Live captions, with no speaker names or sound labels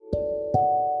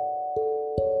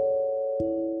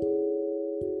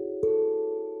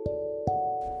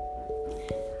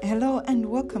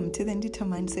welcome to the Ndita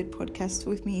Mindset Podcast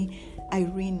with me,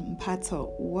 Irene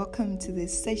Mpato. Welcome to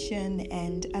this session,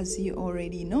 and as you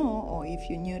already know, or if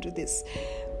you're new to this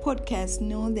podcast,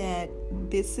 know that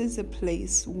this is a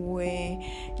place where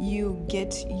you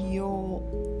get your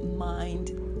mind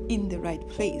in the right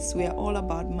place. We are all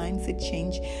about mindset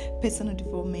change, personal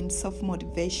development,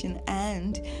 self-motivation,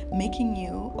 and making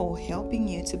you or helping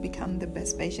you to become the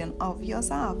best version of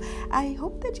yourself. I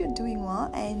hope that you're doing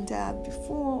well, and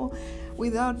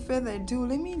without further ado,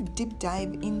 let me deep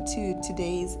dive into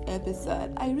today's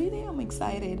episode. I really am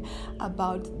excited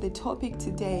about the topic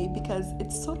today because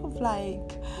it's sort of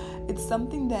like it's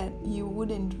something that you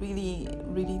wouldn't really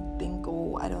think,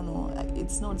 or I don't know,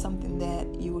 it's not something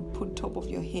that you would put top of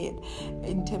your head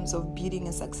in terms of building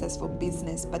a successful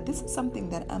business. But this is something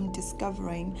that I'm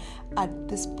discovering at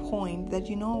this point, that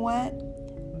you know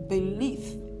what,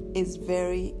 belief is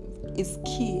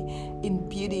key in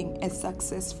building a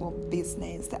successful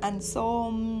business. And so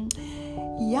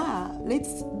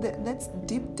let's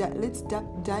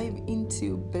dive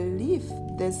into belief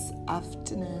this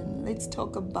afternoon. Let's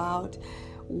talk about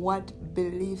what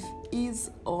belief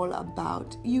is all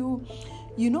about. You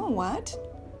know what,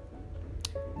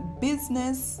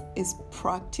 business is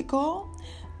practical,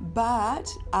 but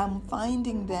I'm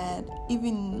finding that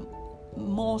even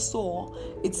more so,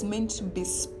 it's meant to be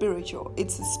spiritual.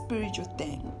 It's a spiritual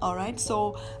thing. All right.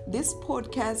 So this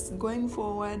podcast going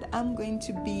forward, I'm going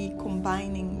to be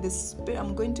combining this.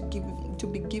 I'm going to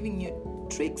be giving you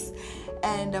tricks,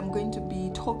 and I'm going to be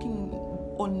talking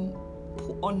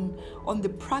on the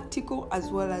practical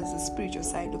as well as the spiritual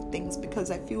side of things, because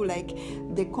I feel like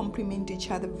they complement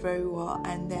each other very well,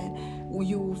 and that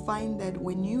you will find that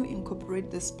when you incorporate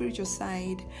the spiritual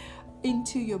side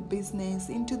into your business,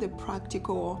 into the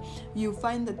practical, you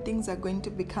find that things are going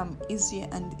to become easier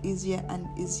and easier and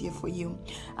easier for you.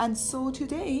 And so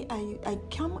today I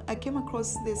came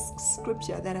across this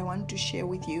scripture that I want to share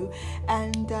with you,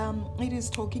 and it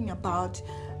is talking about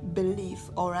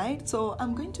belief. All right, so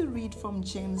I'm going to read from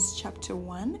James chapter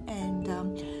 1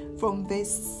 and from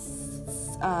verse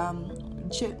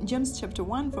James chapter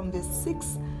 1 from verse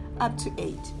 6 up to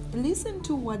 8. Listen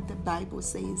to what the Bible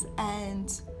says,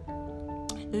 and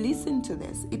listen to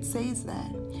this. It says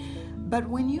that, but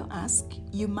when you ask,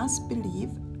 you must believe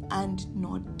and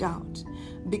not doubt,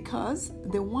 because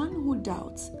the one who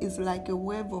doubts is like a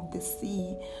wave of the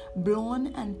sea,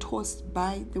 blown and tossed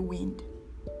by the wind.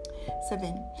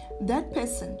 7. That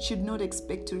person should not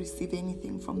expect to receive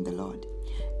anything from the Lord.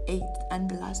 8. And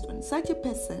the last one, such a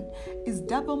person is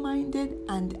double-minded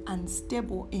and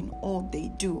unstable in all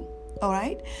they do. All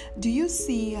right, do you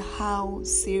see how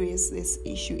serious this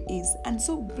issue is? And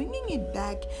so bringing it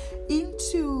back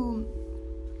into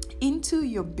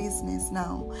your business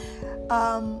now,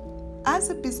 as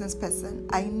a business person,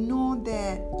 I know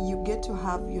that you get to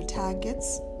have your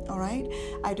targets. All right,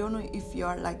 I don't know if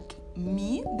you're like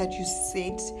me, that you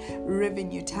set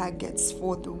revenue targets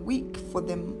for the week, for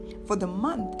the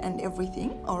month and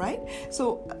everything. All right,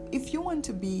 so if you want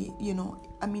to be,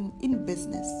 in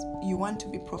business, you want to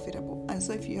be profitable, and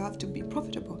so if you have to be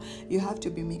profitable, you have to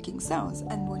be making sales,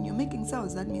 and when you're making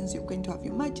sales, that means you're going to have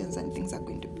your margins and things are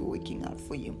going to be working out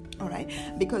for you. All right,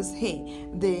 because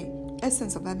the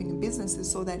essence of having a business is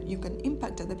so that you can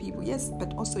impact other people, yes,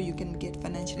 but also you can get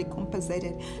financially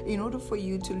compensated in order for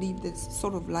you to live this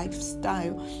sort of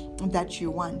lifestyle that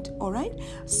you want. All right,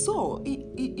 so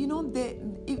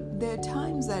there are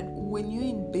times that when you're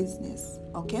in business,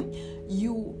 okay,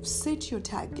 you set your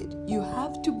target. You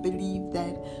have to believe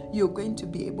that you're going to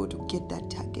be able to get that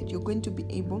target. You're going to be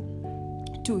able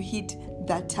to hit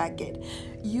that target.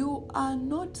 You are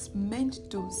not meant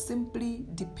to simply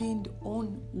depend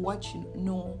on what you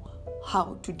know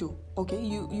how to do. Okay,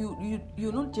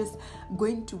 you're not just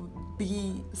going to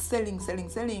be selling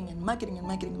and marketing.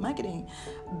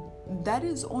 That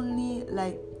is only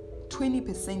like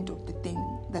 20% of the thing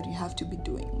that you have to be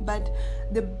doing. But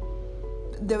the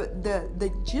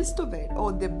gist of it,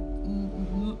 or the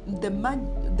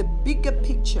bigger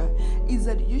picture, is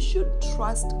that you should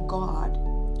trust God,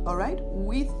 all right,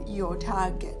 with your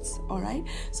targets. All right,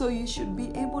 so you should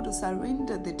be able to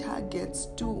surrender the targets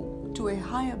to a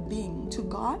higher being, to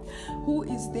God, who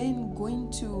is then going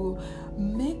to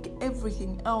make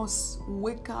everything else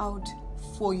work out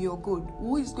for your good,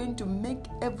 who is going to make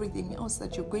everything else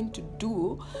that you're going to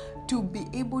do to be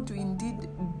able to indeed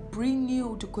bring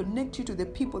you, to connect you to the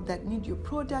people that need your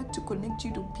product, to connect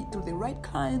you to the right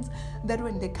clients, that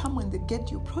when they come and they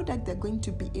get your product, they're going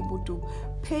to be able to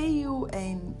pay you,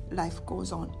 and life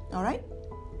goes on. All right,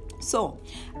 so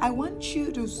I want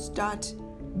you to start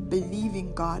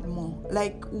believing God more.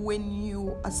 Like when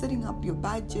you are setting up your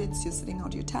budgets, you're setting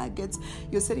out your targets,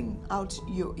 you're setting out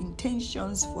your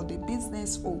intentions for the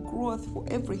business, for growth, for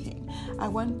everything. I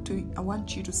want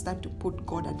you to start to put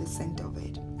God at the center of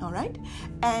it. All right?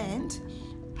 And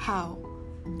how?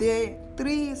 There are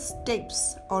 3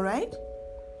 steps, all right?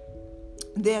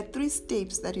 There are 3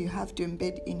 steps that you have to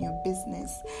embed in your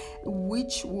business,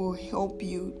 which will help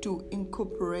you to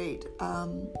incorporate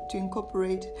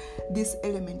this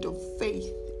element of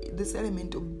faith, this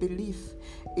element of belief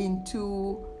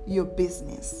into your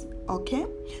business. Okay,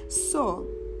 so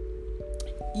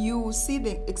you see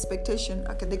the expectation.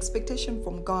 Okay, the expectation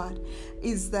from God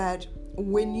is that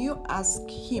when you ask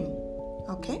Him,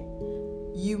 okay,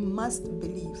 you must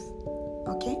believe.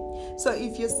 Okay, so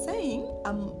if you're saying,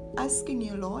 I'm asking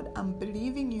you, Lord, I'm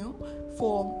believing you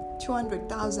for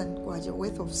 200,000 kwacha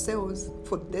worth of sales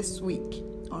for this week,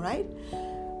 all right,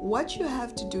 what you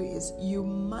have to do is you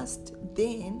must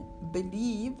then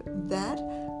believe that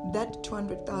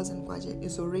 200,000 kwacha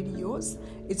is already yours,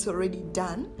 it's already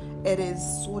done, it is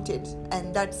sorted,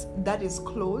 and that is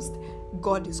closed.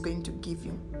 God is going to give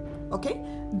you. Okay,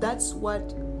 that's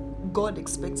what God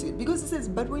expects it, because He says,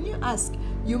 but when you ask,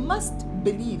 you must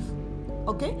believe,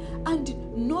 okay,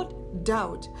 and not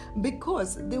doubt,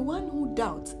 because the one who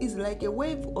doubts is like a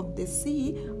wave of the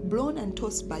sea blown and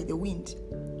tossed by the wind.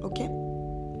 Okay,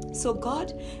 so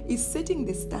God is setting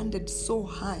the standard so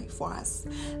high for us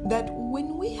that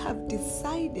when we have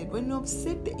decided, when we have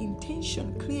set the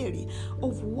intention clearly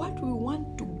of what we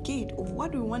want to get, of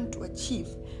what we want to achieve,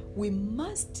 we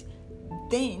must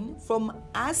then, from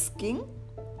asking,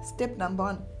 step number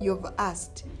 1, you've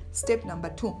asked. Step number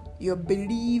 2, you're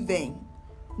believing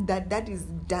that is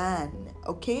done.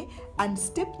 Okay? And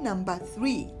step number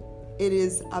 3, it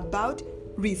is about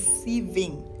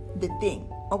receiving the thing.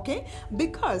 Okay?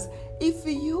 Because if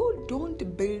you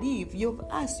don't believe, you've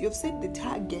asked, you've set the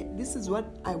target, this is what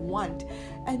I want,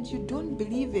 and you don't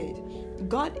believe it,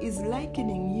 God is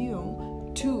likening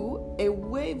you to a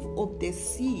wave of the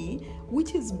sea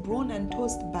which is blown and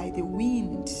tossed by the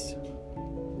wind.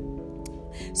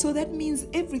 So that means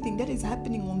everything that is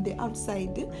happening on the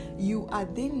outside, you are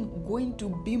then going to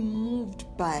be moved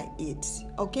by it.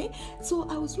 Okay? So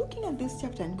I was looking at this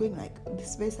chapter and going like,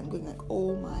 this verse and going like,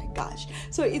 oh my gosh.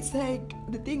 So it's like,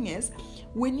 the thing is,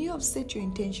 when you have set your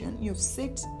intention, you've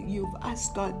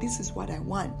asked God, this is what I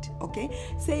want. Okay?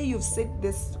 Say you've set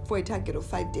this for a target of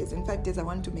 5 days. In 5 days, I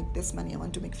want to make this money. I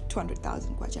want to make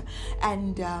 200,000 kwacha.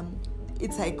 And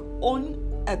it's like on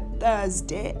a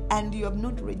Thursday and you have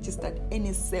not registered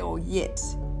any sale yet.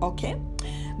 Okay,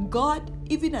 God,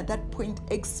 even at that point,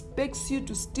 expects you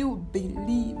to still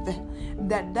believe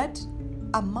that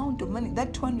amount of money,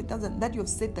 that 200,000 that you have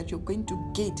said that you're going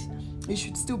to get, you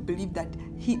should still believe that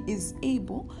He is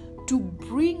able to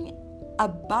bring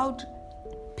about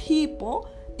people,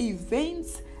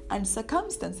 events, and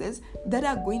circumstances that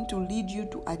are going to lead you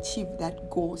to achieve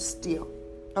that goal still.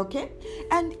 Okay,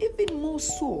 and even more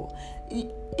so,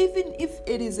 even if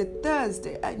it is a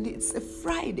Thursday and it's a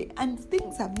Friday and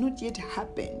things have not yet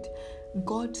happened,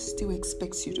 God still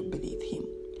expects you to believe Him.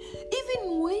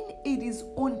 Even when it is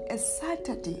on a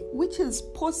Saturday, which is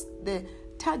post the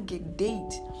target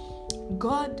date,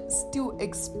 God still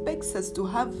expects us to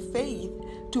have faith,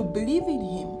 to believe in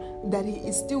Him that He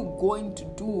is still going to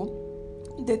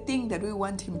do the thing that we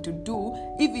want Him to do,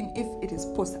 even if it is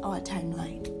post our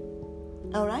timeline.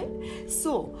 All right,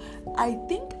 so I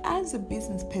think as a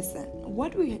business person,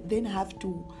 what we then have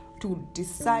to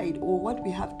decide, or what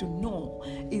we have to know,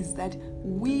 is that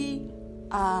we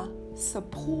are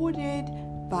supported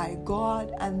by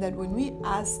God, and that when we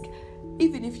ask,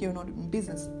 even if you're not in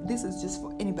business, this is just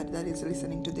for anybody that is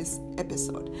listening to this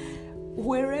episode,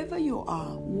 wherever you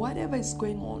are, whatever is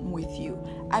going on with you,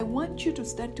 I want you to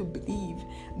start to believe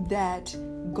that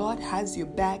God has your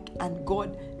back and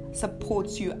God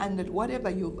supports you, and that whatever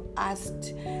you've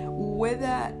asked,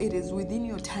 whether it is within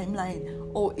your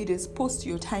timeline or it is post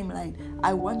your timeline,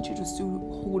 I want you to still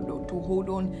hold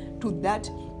on to that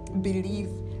belief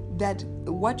that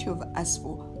what you've asked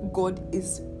for, God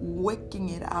is working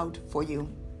it out for you.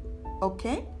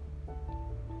 Okay?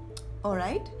 All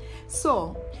right?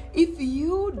 So, if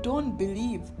you don't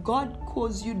believe, God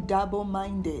calls you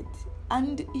double-minded,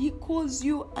 and He calls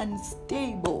you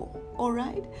unstable. All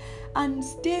right?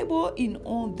 Unstable in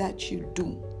all that you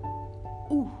do.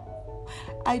 Ooh.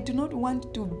 I do not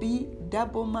want to be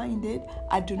double-minded.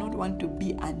 I do not want to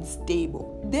be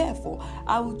unstable. Therefore,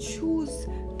 I will choose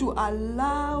to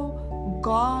allow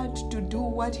God to do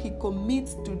what He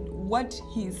commits to, what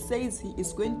he says he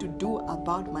is going to do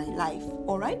about my life.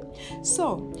 All right.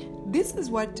 So this is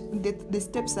what the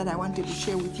steps that I wanted to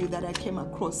share with you that I came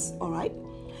across. All right.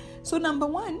 So number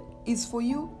one is for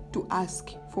you to ask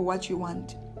for what you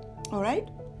want. All right.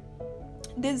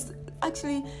 It's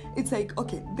like,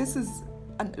 okay, this is,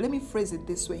 and let me phrase it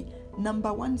this way.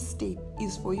 Number one step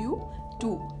is for you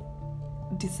to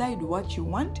decide what you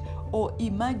want or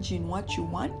imagine what you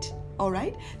want. All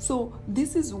right. So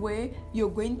this is where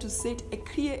you're going to set a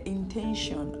clear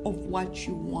intention of what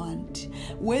you want,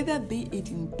 whether be it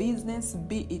in business,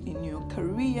 be it in your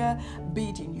career, be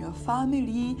it in your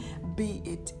family, be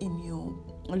it in your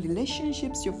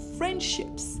relationships, your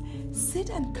friendships. Set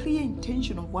a clear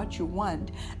intention of what you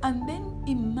want, and then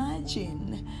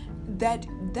imagine that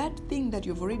thing that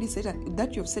you've already set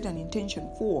an intention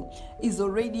for is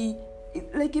already,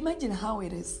 like, imagine how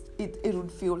it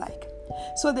would feel like.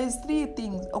 So there's three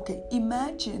things. Okay,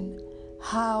 imagine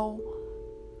how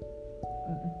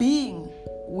being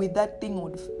with that thing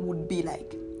would be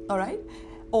like. All right,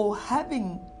 or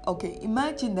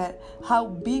imagine how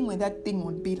being with that thing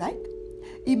would be like.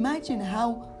 Imagine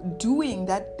how doing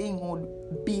that thing would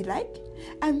be like,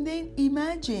 and then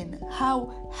imagine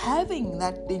how having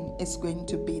that thing is going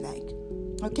to be like.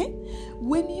 Okay,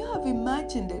 when you have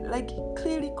imagined it, like,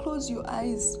 clearly close your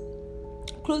eyes,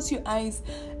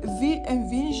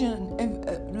 envision,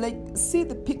 like, see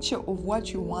the picture of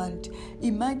what you want.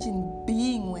 Imagine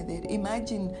being with it.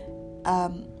 Imagine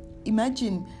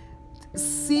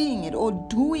seeing it or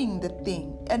doing the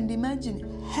thing, and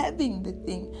imagine having the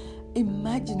thing.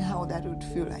 Imagine how that would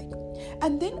feel like.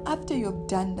 And then after you've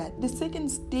done that, the second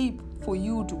step for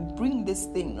you to bring this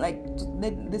thing, like,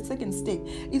 the second step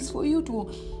is for you to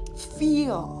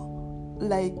feel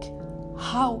like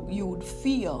how you would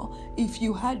feel if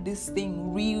you had this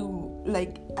thing real,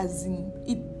 like, as in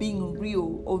it being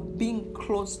real or being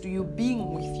close to you,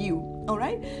 being with you. All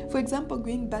right. For example,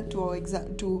 going back to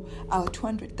our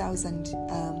 200,000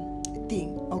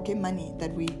 thing, okay, money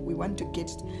that we want to get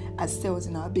as sales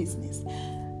in our business.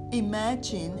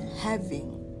 Imagine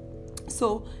having.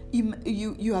 So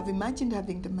you have imagined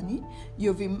having the money.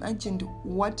 You've imagined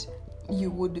what you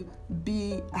would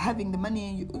be having the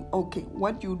money.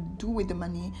 What you do with the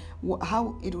money,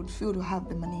 how it would feel to have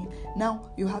the money.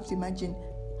 Now you have to imagine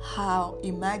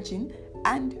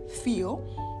and feel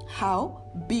how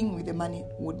being with the money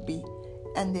would be,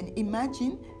 and then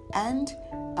imagine and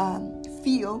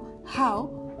feel how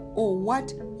or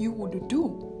what you would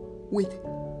do with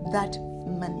that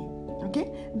money.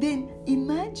 Okay, then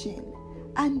imagine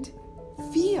and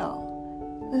feel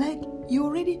like you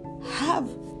already have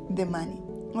the money.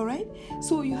 All right,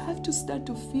 so you have to start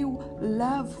to feel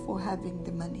love for having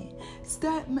the money.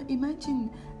 Imagine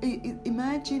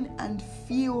and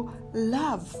feel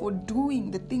love for doing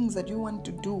the things that you want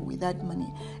to do with that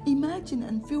money. Imagine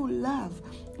and feel love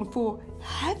for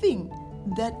having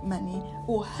that money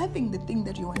or having the thing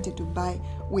that you wanted to buy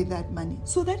with that money.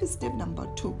 So that is step number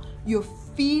 2. You're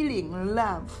feeling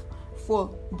love for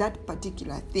that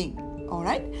particular thing. All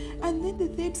right, and then the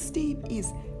third step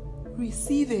is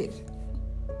receive it.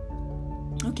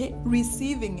 Okay,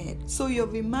 receiving it. So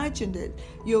you've imagined it,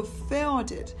 you've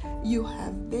felt it, you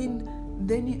have then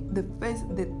the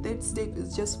third step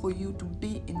is just for you to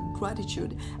be in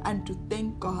gratitude and to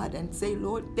thank God and say,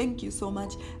 Lord, thank you so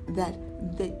much that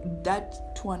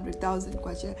 200,000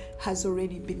 kwacha has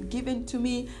already been given to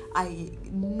me. I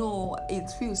know it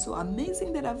feels so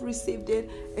amazing that I've received it.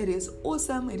 It is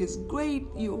awesome. It is great.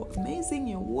 You're amazing.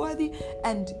 You're worthy.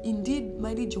 And indeed,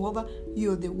 mighty Jehovah,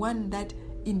 you're the one that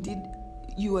indeed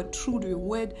you are true to your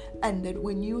word, and that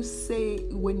when you say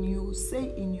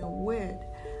in your word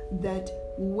that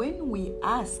when we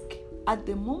ask, at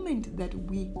the moment that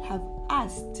we have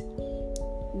asked,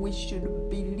 we should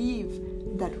believe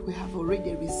that we have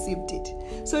already received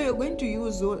it. So you're going to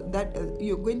use that.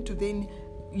 You're going to then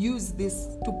use this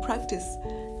to practice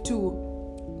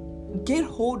to get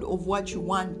hold of what you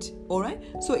want. All right.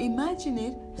 So imagine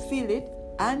it, feel it,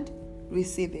 and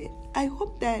receive it. I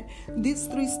hope that these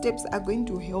 3 steps are going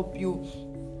to help you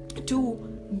to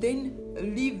then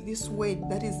live this word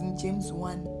that is in James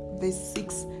 1 verse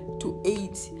 6 to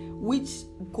 8, which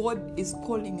God is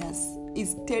calling us,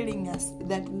 is telling us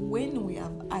that when we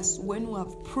have asked, when we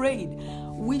have prayed,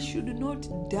 we should not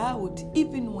doubt,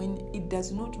 even when it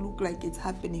does not look like it's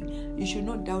happening. You should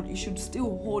not doubt. You should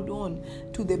still hold on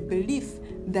to the belief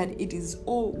that it is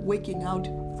all working out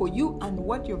for you and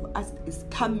what you've asked is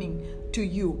coming to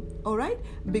you. All right?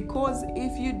 Because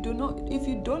if you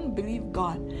don't believe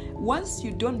God, once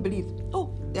you don't believe,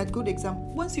 a good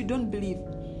example, once you don't believe,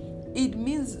 it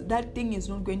means that thing is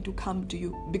not going to come to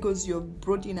you because you've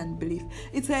brought in unbelief.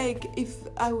 It's like if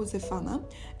I was a farmer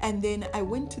and then I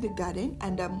went to the garden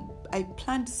and I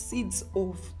plant seeds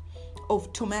of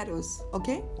tomatoes,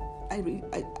 okay?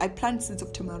 I plant seeds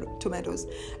of tomatoes,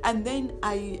 and then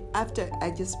after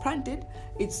I just planted,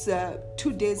 it's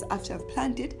 2 days after I've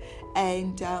planted,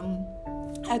 and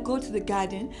I go to the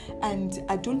garden and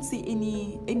I don't see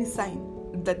any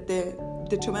sign that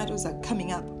the tomatoes are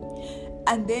coming up,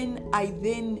 and then I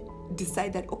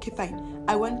decide that, okay, fine,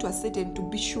 I want to ascertain to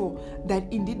be sure that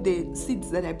indeed the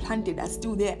seeds that I planted are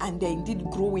still there and they're indeed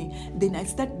growing. Then I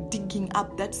start digging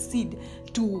up that seed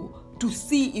to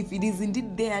see if it is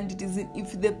indeed there, and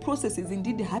if the process is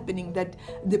indeed happening, that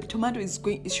the tomato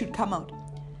it should come out.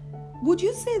 Would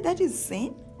you say that is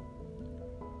sin?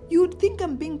 You'd think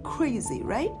I'm being crazy,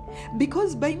 right?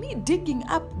 Because by me digging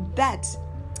up that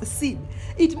seed,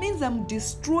 it means I'm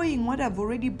destroying what I've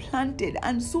already planted,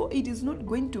 and so it is not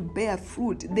going to bear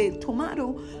fruit. The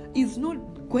tomato is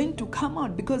not going to come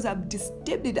out because I've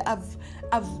disturbed it. I've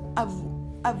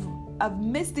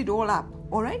messed it all up.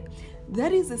 All right.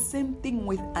 That is the same thing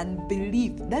with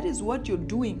unbelief. That is what you're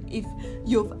doing. If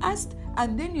you've asked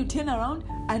and then you turn around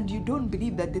and you don't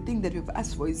believe that the thing that you've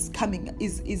asked for is coming,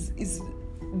 is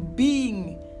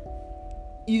being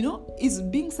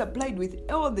supplied with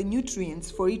all the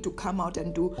nutrients for it to come out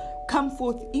and to come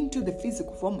forth into the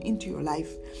physical form, into your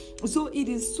life. So it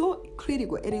is so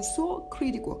critical. It is so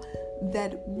critical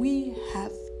that we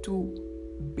have to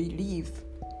believe.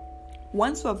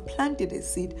 Once we have planted a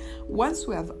seed, once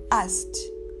we have asked,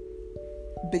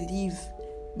 believe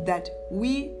that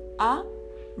we are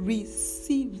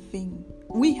receiving.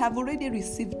 We have already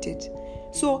received it.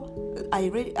 So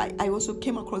I also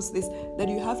came across this, that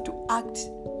you have to act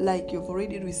like you've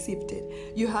already received it.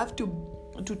 You have to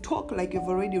talk like you've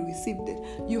already received it.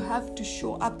 You have to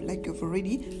show up like you've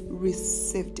already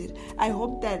received it. I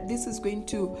hope that this is going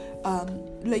to,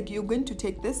 you're going to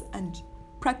take this and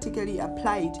practically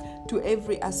apply it to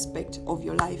every aspect of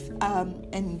your life.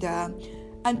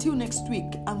 Until next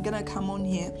week, I'm gonna come on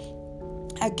here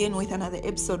again with another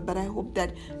episode, but I hope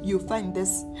that you find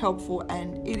this helpful,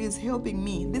 and it is helping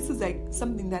me. This is like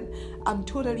something that I'm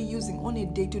totally using on a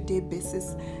day-to-day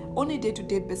basis. On a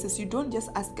day-to-day basis, you don't just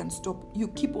ask and stop. You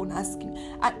keep on asking.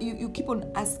 You keep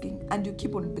on asking, and you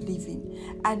keep on believing,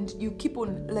 and you keep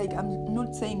on, I'm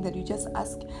not saying that you just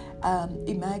ask,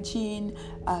 imagine,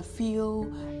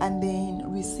 feel, and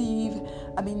then receive.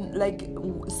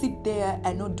 Sit there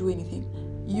and not do anything.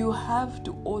 You have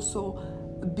to also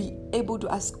be able to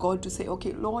ask God to say,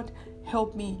 okay, Lord,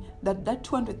 help me that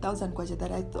 200,000 kwacha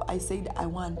that I said I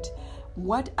want.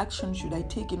 What action should I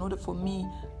take in order for me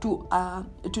to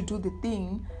do the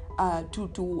thing,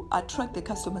 to attract the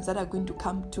customers that are going to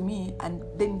come to me and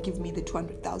then give me the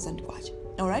 200,000 kwacha?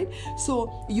 All right.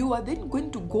 So you are then going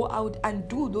to go out and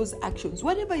do those actions.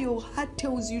 Whatever your heart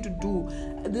tells you to do,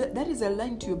 that is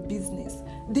aligned to your business.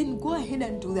 Then go ahead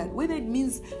and do that. Whether it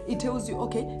means it tells you,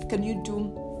 okay, can you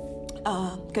do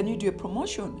a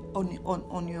promotion on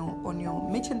your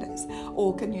merchandise,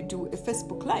 or can you do a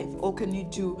Facebook Live, or can you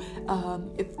do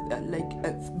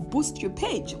boost your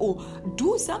page, or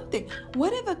do something?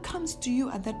 Whatever comes to you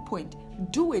at that point,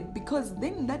 do it, because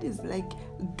then that is like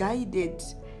guided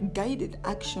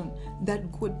action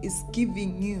that God is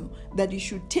giving you, that you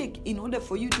should take in order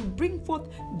for you to bring forth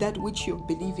that which you're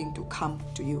believing to come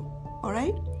to you. All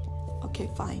right? Okay,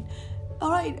 fine. All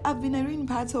right, I've been Irene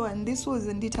Pato, and this was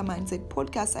Ndita Mindset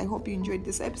Podcast. I hope you enjoyed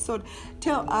this episode.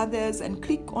 Tell others and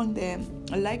click on the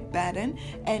like button,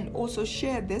 and also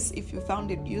share this if you found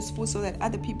it useful, so that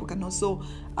other people can also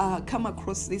come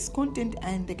across this content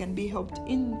and they can be helped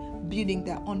in building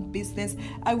their own business.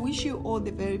 I wish you all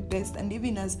the very best, and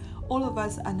even as all of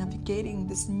us are navigating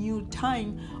this new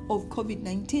time of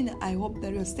COVID-19, I hope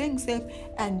that you're staying safe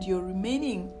and you're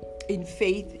remaining in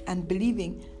faith and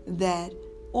believing that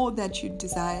all that you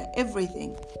desire,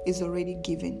 everything is already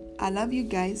given. I love you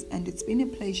guys, and it's been a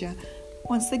pleasure.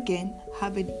 Once again,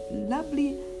 have a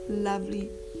lovely, lovely,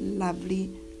 lovely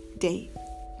day.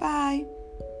 Bye.